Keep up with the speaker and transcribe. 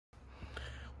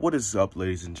What is up,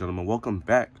 ladies and gentlemen? Welcome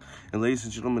back. And ladies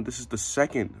and gentlemen, this is the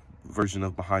second version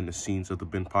of behind the scenes of the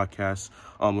Ben podcast.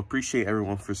 Appreciate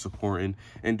everyone for supporting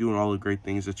and doing all the great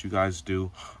things that you guys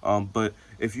do. But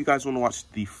if you guys want to watch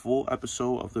the full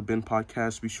episode of the Ben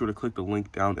podcast, be sure to click the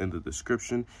link down in the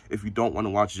description. If you don't want to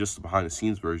watch just the behind the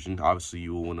scenes version, obviously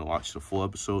you will want to watch the full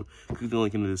episode. Click the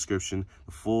link in the description.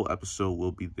 The full episode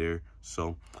will be there.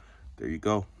 So there you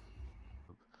go.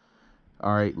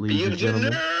 All right, ladies and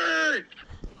gentlemen,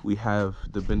 we have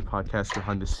the Ben podcast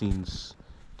behind the scenes,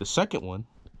 the second one.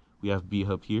 We have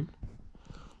B-Hub here.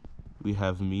 We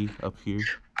have me up here.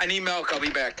 I need milk. I'll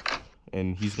be back.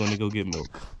 And he's going to go get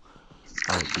milk.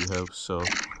 All right, B-Hub. So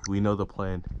we know the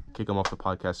plan. Kick him off the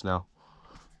podcast now.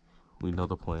 We know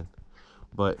the plan.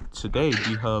 But today,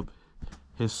 B-Hub,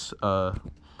 his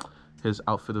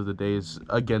outfit of the day is,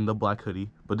 again, the black hoodie.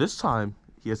 But this time,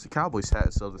 he has the Cowboys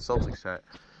hat, so the Celtics hat.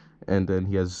 And then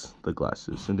he has the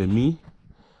glasses. And then me,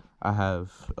 I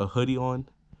have a hoodie on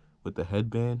with the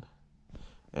headband.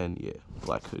 And yeah,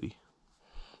 black hoodie.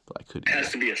 Black hoodie. It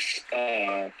has to be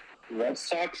a Red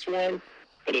Sox one,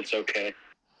 but it's okay.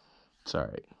 It's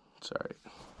alright. It's alright.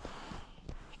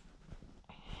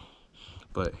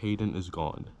 But Hayden is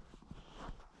gone.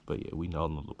 But yeah, we all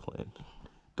know the plan.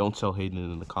 Don't tell Hayden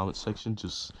in the comment section.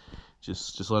 Just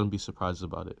let him be surprised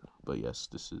about it. But yes,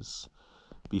 this is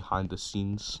behind the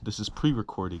scenes. This is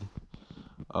pre-recording.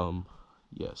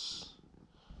 Yes.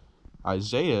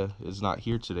 Isaiah is not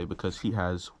here today because he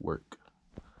has work,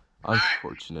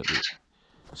 unfortunately.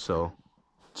 So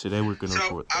today we're gonna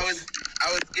record this.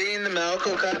 I was getting the milk,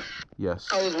 okay? Yes.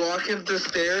 I was walking up the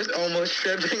stairs, almost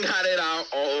tripping, got it out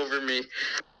all over me.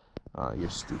 You're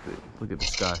stupid. Look at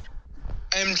this guy.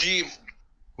 MG,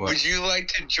 What? would you like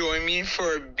to join me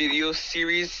for a video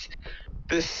series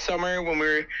this summer when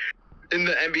we're in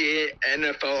the NBA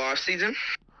NFL offseason?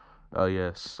 Oh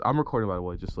yes, I'm recording, by the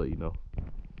way, just to let you know.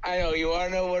 I know. You want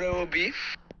to know what it will be?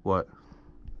 What?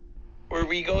 Where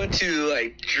we go to,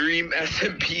 like, dream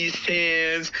SMP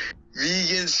stands,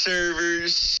 vegan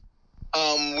servers,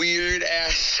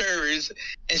 weird-ass servers,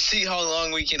 and see how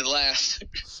long we can last.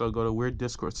 So go to weird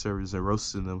Discord servers and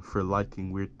roasting them for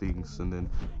liking weird things, and then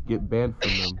get banned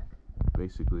from them,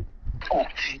 basically.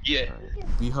 Yeah.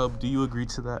 Right. B-Hub, do you agree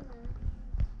to that?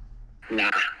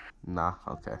 Nah. Nah.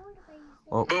 Okay.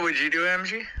 Well, What would you do,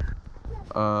 MG?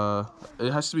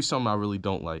 it has to be something I really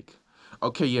don't like.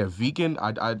 Okay, yeah, vegan.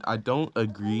 I don't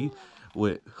agree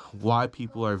with why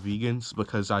people are vegans,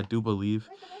 because I do believe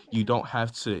you don't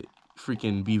have to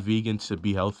freaking be vegan to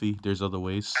be healthy. There's other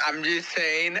ways. I'm just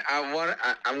saying, I'm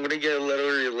gonna get a little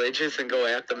religious and go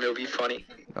at them. It'll be funny.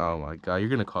 Oh my god, you're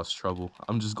gonna cause trouble.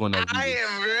 I'm just going at I vegan.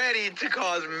 am ready to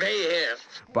cause mayhem.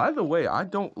 By the way, I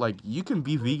don't like. You can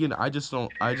be vegan. I just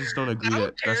don't agree I that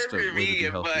don't care that's if the you're way to be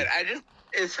vegan, healthy. but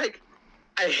it's like,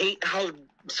 I hate how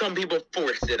some people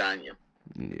force it on you.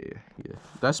 Yeah.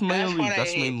 That's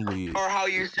mainly. Or how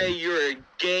you say you're a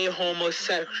gay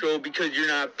homosexual because you're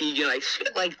not vegan, like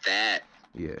shit like that.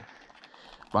 Yeah.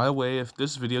 By the way, if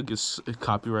this video gets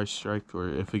copyright striked, or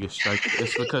if it gets striked,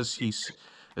 it's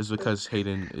because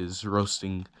Hayden is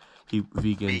roasting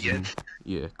vegans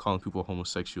and calling people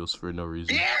homosexuals for no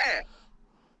reason. Yeah.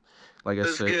 Like I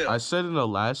That's said, good. I said in the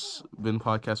last Ben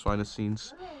podcast behind the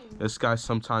scenes, this guy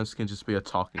sometimes can just be a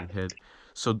talking head.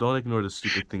 So don't ignore the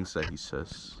stupid things that he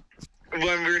says.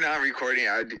 When we're not recording,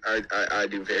 I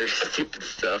do very stupid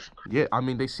stuff. Yeah, I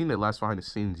mean, they seen it last behind the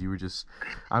scenes. You were just,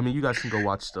 I mean, you guys can go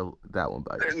watch that one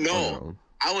by on your No, own.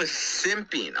 I was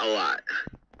simping a lot.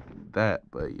 That,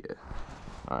 but yeah.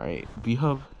 All right,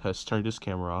 B-Hub has turned his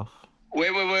camera off.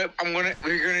 Wait. We're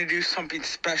gonna do something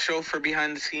special for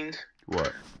behind the scenes.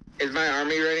 What? Is my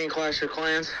army ready in Clash of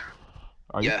Clans?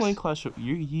 Are you Yes. playing Clash of?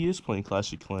 He is playing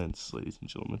Clash of Clans, ladies and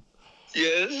gentlemen.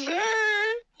 Yes, sir.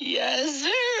 Yes,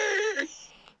 sir.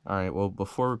 All right. Well,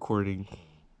 before recording,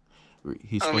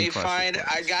 he's Let playing me Clash find. of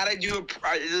I Clans. gotta do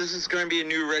this is gonna be a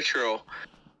new retro.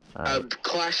 All right.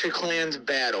 Clash of Clans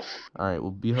battle. All right.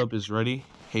 Well, B-Hub is ready.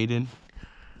 Hayden,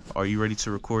 are you ready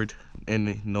to record?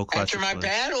 And no Clash After of my Clans.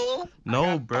 battle. No,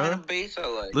 I gotta bruh. find a base I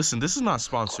like. Listen, this is not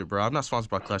sponsored, bro. I'm not sponsored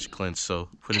by Clash of Clans, so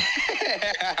put it.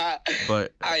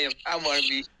 But I am. I want to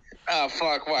be. Oh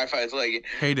fuck! Wi-Fi's lagging.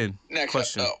 Hayden, Next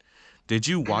question: up. Did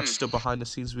you watch the behind the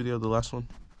scenes video, the last one?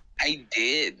 I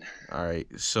did. All right.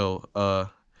 So,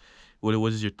 what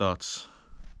is your thoughts?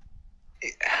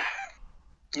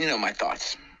 You know my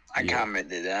thoughts. I Yeah.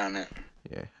 commented on it.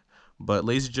 Yeah. But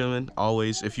ladies and gentlemen,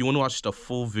 always, if you want to watch the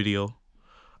full video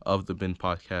of the Ben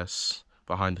podcast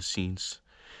behind the scenes,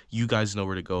 you guys know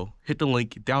where to go. Hit the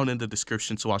link down in the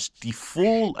description to watch the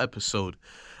full episode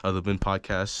of the Ben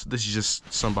podcast. This is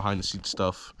just some behind the scenes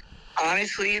stuff.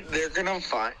 Honestly, they're gonna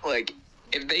find, like,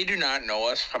 if they do not know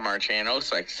us from our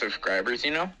channels, like subscribers,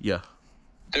 Yeah.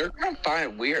 they're gonna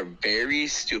find we are very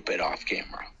stupid off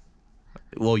camera.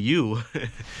 Well, you.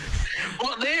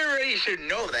 Well, they already should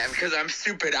know that because I'm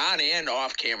stupid on and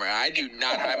off camera. I do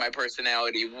not hide my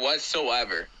personality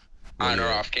whatsoever on or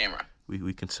off camera.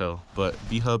 We can tell. But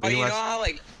B-Hub, But you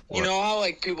know how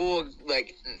people will,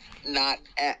 like, not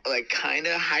kind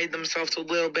of hide themselves a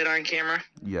little bit on camera?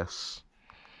 Yes.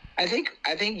 I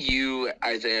think you,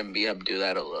 Isaiah, and B-Hub do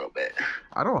that a little bit.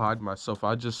 I don't hide myself.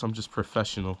 I'm just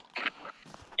professional.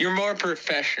 You're more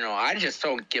professional. I just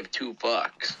don't give two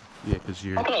fucks. Yeah, because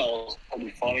you're... Oh, that'll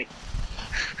be funny.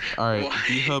 All right,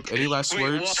 B-Hub, any last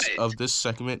words what? of this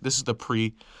segment? This is the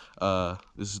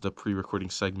pre-recording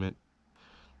segment.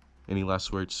 Any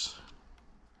last words?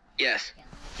 Yes.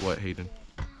 What, Hayden?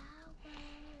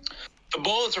 The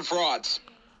bullets are frauds.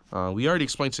 We already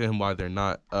explained to him why they're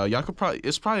not. Y'all could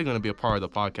it's probably going to be a part of the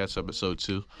podcast episode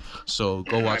too. So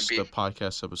go watch the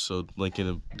podcast episode. Link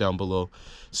in down below.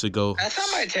 So go. That's not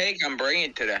my take I'm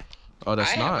bringing today. Oh,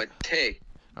 that's not. I have a take.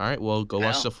 All right, well, go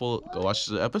watch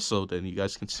the episode, and you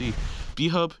guys can see.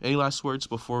 B-Hub, any last words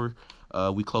before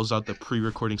we close out the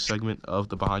pre-recording segment of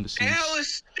the behind the scenes?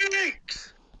 Alice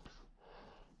stinks.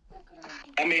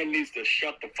 That man needs to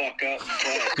shut the fuck up.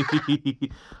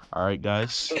 All right,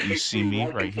 guys, So you see me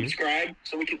right here. Subscribe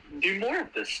so we can do more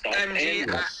of this stuff. MG,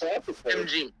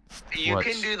 MG, you What?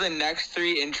 can do the next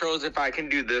 3 intros if I can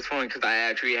do this one because I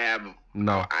actually have.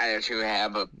 No. I actually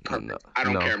have a purpose. No, I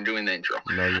don't no. care. I'm doing the intro.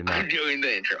 No, you're not. I'm doing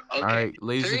the intro. Okay. All right,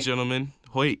 ladies 3? and gentlemen.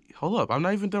 Wait, hold up. I'm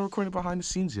not even done recording behind the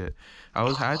scenes yet.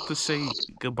 I had to say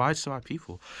goodbye to my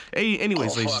people. Hey,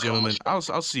 anyways, ladies and gentlemen, I'll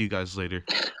see you guys later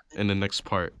in the next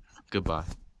part. Goodbye.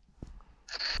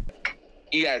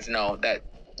 You guys know that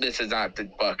this is not the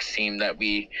Bucks team that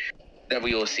we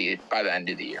will see by the end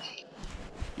of the year.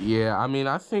 Yeah, I mean,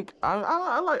 I think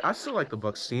I still like the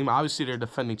Bucks team. Obviously, they're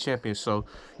defending champions, so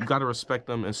you got to respect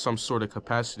them in some sort of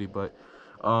capacity. But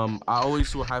I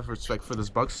always will have respect for this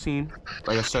Bucks team.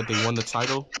 Like I said, they won the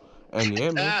title, and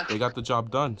yeah, man, they got the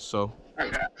job done. So,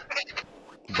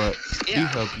 but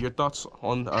B-Hub, your thoughts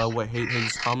on what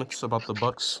Hayden's comments about the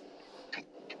Bucks?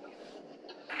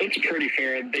 It's pretty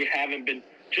fair. They haven't been,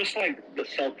 just like the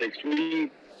Celtics, we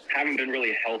haven't been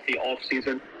really healthy all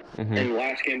season. Mm-hmm. And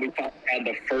last game, we had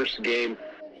the first game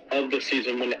of the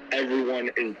season when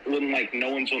no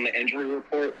one's on the injury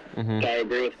report. Mm-hmm. So I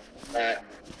agree with that.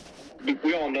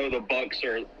 We all know the Bucks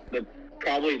are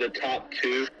probably the top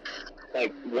 2,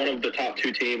 like one of the top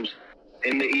 2 teams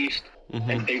in the East.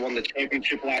 Mm-hmm. And they won the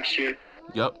championship last year.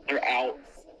 Yep. They're out.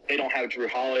 They don't have Drew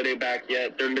Holiday back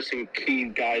yet. They're missing key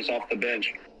guys off the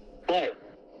bench. But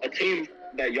a team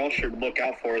that y'all should look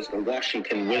out for is the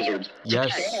Washington Wizards.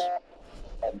 Yes.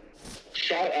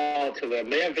 Shout out to them.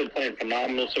 They have been playing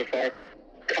phenomenal so far.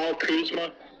 Kyle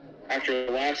Kuzma, after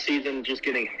last season just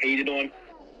getting hated on,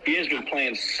 he has been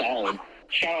playing solid.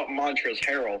 Shout out Montrezl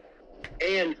Harrell.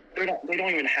 And they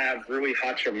don't even have Rui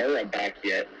Hachimura back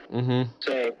yet. Mm-hmm.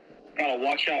 So gotta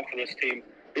watch out for this team.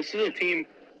 This is a team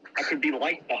that could be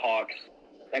like the Hawks,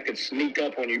 that could sneak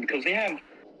up on you because they have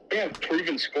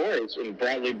proven scorers in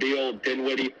Bradley Beal,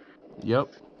 Dinwiddie.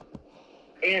 Yep.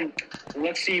 And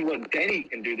let's see what Denny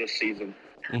can do this season.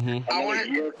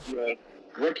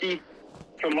 Mm-hmm. Rookie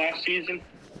from last season.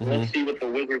 Mm-hmm. Let's see what the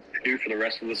Wizards can do for the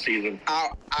rest of the season.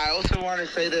 I also want to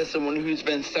say this, someone who's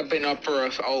been stepping up for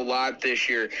us a lot this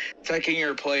year,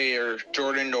 second-year player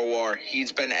Jordan Noir.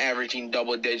 He's been averaging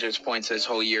double-digits points this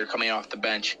whole year coming off the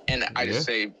bench. And I just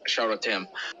say shout out to him.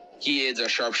 He is a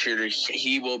sharpshooter.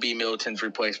 He will be Middleton's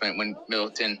replacement when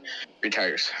Middleton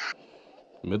retires.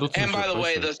 And by the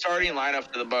way, the starting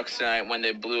lineup for the Bucks tonight when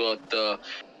they blew out the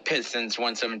Pistons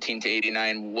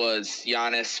 117-89 was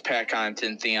Giannis, Pat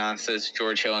Connaughton, Theonis,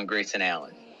 George Hill, and Grayson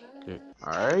Allen. Okay.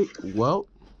 All right. Well,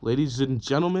 ladies and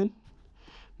gentlemen,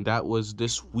 that was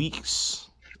this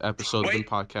week's episode of the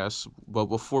podcast. But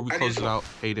before we close it out,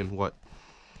 Hayden, what?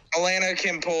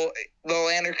 The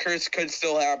Atlanta curse could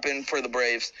still happen for the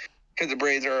Braves because the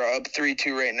Braves are up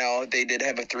 3-2 right now. They did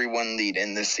have a 3-1 lead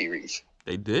in this series.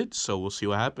 They did, so we'll see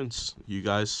what happens. You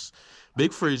guys,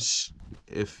 Big Fridge,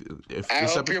 if I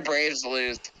hope your Braves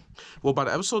lose. Well, by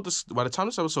the time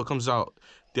this episode comes out,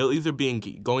 they'll either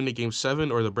be going to Game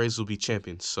 7 or the Braves will be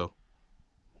champions. So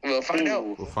we'll find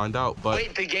out. We'll find out. But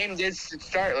wait, the game did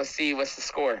start. Let's see what's the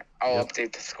score. I'll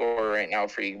update the score right now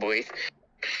for you boys.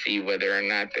 See whether or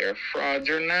not they're frauds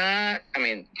or not. I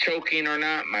mean, choking or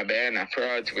not. My bad, not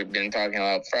frauds. We've been talking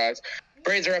about frauds.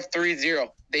 Braves are up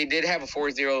 3-0. They did have a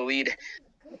 4-0 lead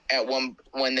at one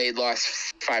when they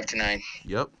lost 5-9.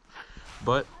 Yep.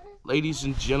 But, ladies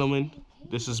and gentlemen,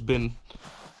 this has been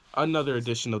another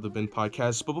edition of the Bin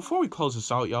Podcast. But before we close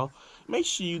this out, y'all, make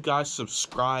sure you guys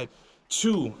subscribe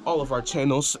to all of our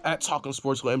channels at Talking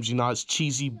Sports with MG Nods,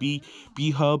 Cheesy B, B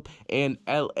Hub, and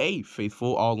LA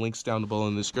Faithful. All links down below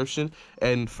in the description.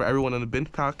 And for everyone on the Bin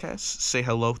Podcast, say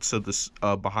hello to this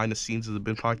behind the scenes of the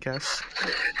Bin Podcast.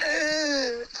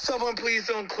 Someone please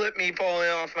don't clip me falling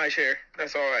off my chair.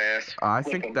 That's all I ask. I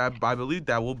believe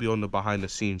that will be on the behind the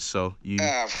scenes. So you.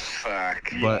 Ah,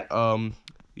 fuck. But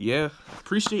yeah,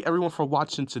 appreciate everyone for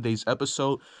watching today's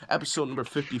episode. Episode number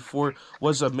 54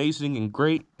 was amazing and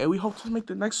great, and we hope to make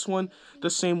the next one the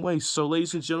same way. So,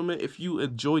 ladies and gentlemen, if you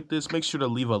enjoyed this, make sure to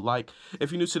leave a like.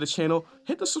 If you're new to the channel,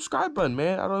 hit the subscribe button,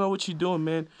 man. I don't know what you're doing,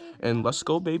 man. And let's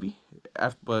go, baby.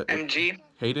 But MG,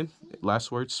 Hayden,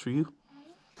 last words for you.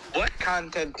 what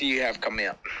content do you have coming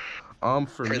up For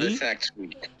for me,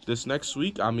 this next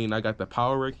week? I mean, I got the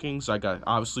power rankings. I got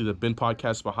obviously the Bin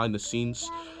Podcast behind the scenes.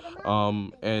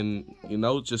 And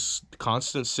just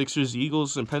constant Sixers,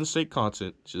 Eagles, and Penn State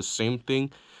content. Just same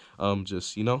thing.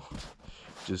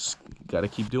 Just gotta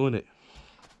keep doing it.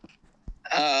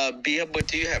 Bia, what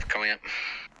do you have coming up?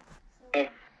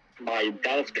 My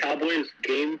Dallas Cowboys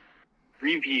game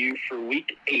review for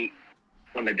Week 8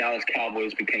 when the Dallas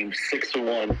Cowboys became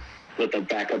 6-1 with a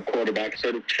backup quarterback.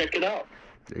 So to check it out.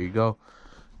 There you go.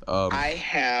 I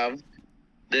have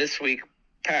this week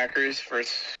Packers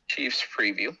versus Chiefs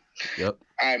preview. Yep.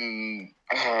 I'm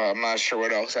not sure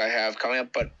what else I have coming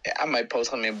up, but I might post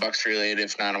something Bucks related.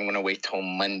 If not, I'm gonna wait till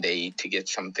Monday to get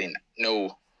something.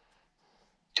 No,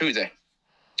 Tuesday.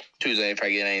 If I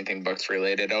get anything Bucks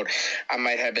related out, I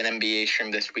might have an NBA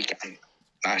stream this week. I'm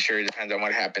not sure. It depends on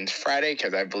what happens Friday,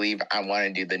 because I believe I want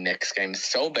to do the Knicks game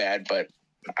so bad, but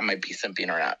I might be simping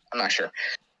or not. I'm not sure.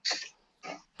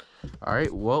 All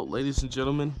right, well, ladies and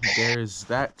gentlemen, there's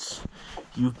that.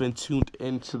 You've been tuned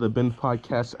into the Bin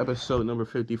Podcast, episode number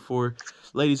 54.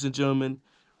 Ladies and gentlemen,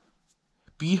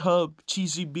 B-Hub,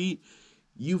 Cheesy B,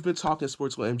 you've been talking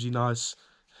sports with MG Nas.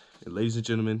 And ladies and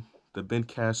gentlemen, the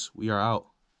Bincast, we are out.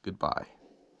 Goodbye.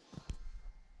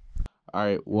 All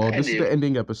right, well, this is the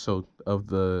ending episode of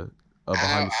Behind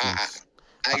the Scenes.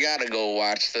 I gotta go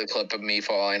watch the clip of me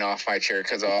falling off my chair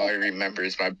because all I remember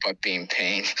is my butt being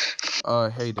pain.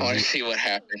 Hayden, I want to see what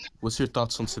happened. What's your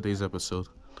thoughts on today's episode?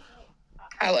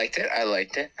 I liked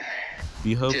it.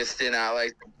 B-Hub? Just did not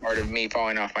like the part of me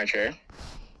falling off my chair.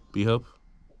 B-Hub?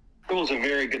 It was a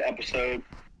very good episode.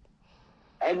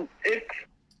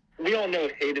 We all know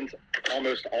Hayden's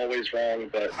almost always wrong,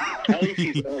 but at least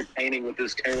he's entertaining with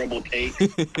his terrible take.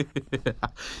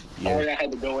 Sorry I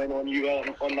had to go in on you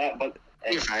on that, but...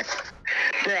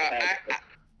 Bro,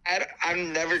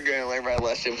 I'm never going to learn my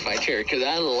lesson with my chair because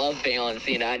I love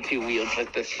balancing on two wheels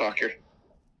with this fucker.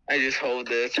 I just hold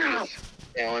this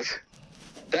balance.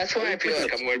 That's why I feel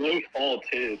like I'm going to fall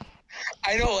too.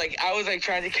 I know, I was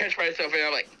trying to catch myself and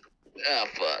I'm like, oh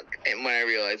fuck. And when I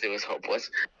realized it was hopeless.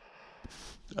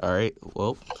 All right,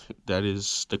 well, that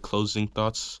is the closing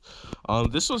thoughts.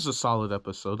 This was a solid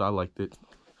episode. I liked it.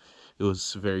 It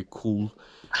was very cool.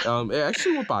 It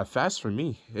actually went by fast for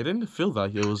me. It didn't feel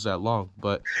like it was that long,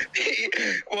 but...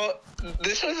 Well,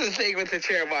 this was the thing with the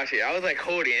chair I'm watching. I was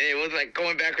holding it. It was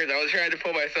going backwards. I was trying to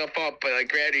pull myself up, but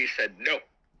gravity said no.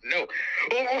 Oh,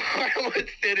 I almost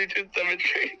did it just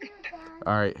demonstrating.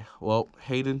 All right, well,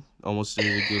 Hayden almost did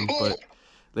it again, but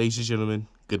ladies and gentlemen,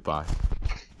 goodbye.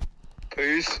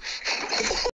 Peace.